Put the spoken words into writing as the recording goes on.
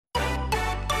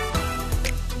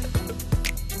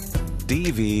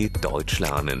DW Deutsch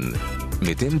lernen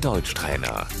mit dem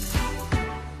Deutschtrainer.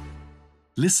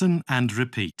 Listen and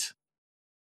repeat.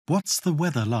 What's the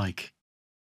weather like?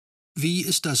 Wie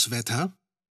ist das Wetter?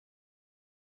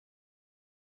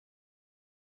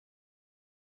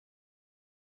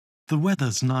 The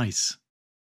weather's nice.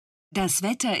 Das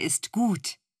Wetter ist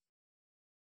gut.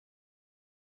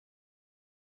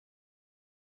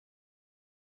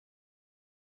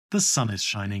 The sun is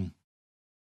shining.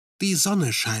 Die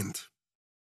Sonne scheint.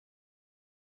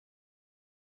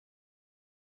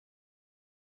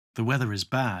 The weather is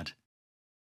bad.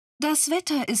 Das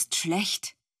Wetter ist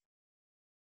schlecht.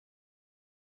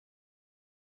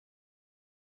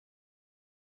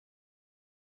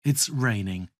 It's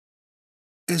raining.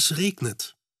 Es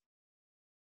regnet.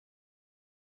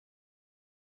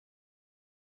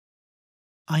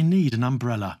 I need an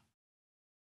umbrella.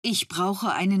 Ich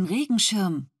brauche einen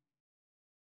Regenschirm.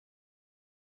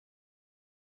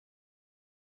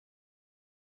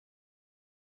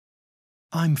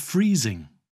 I'm freezing.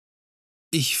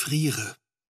 Ich friere.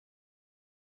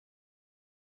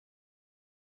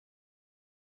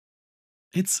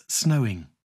 It's snowing.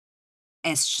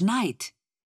 Es schneit.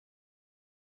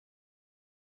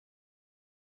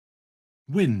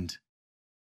 Wind.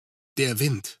 Der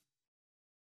Wind.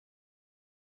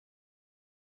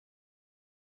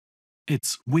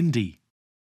 It's windy.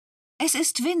 Es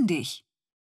ist windig.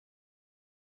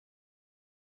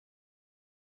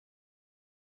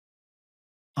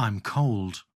 I'm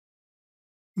cold.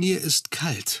 Mir ist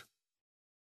kalt.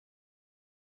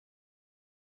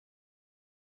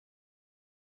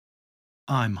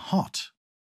 I'm hot.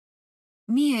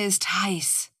 Mir ist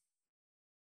heiß.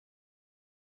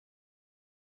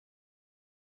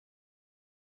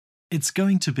 It's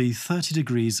going to be 30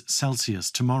 degrees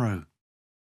Celsius tomorrow.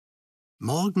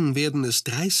 Morgen werden es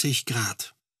 30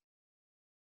 Grad.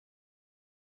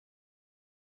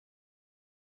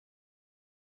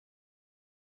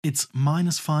 It's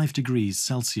 -5 degrees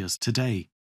Celsius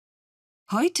today.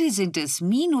 Heute sind es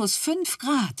 -5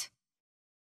 Grad.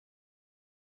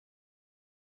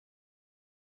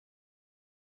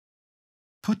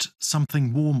 Put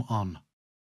something warm on.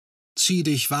 Zieh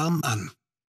dich warm an.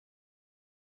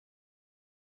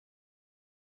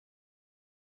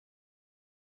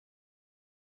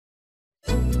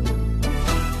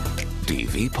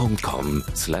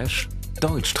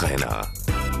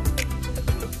 dw.com/Deutschtrainer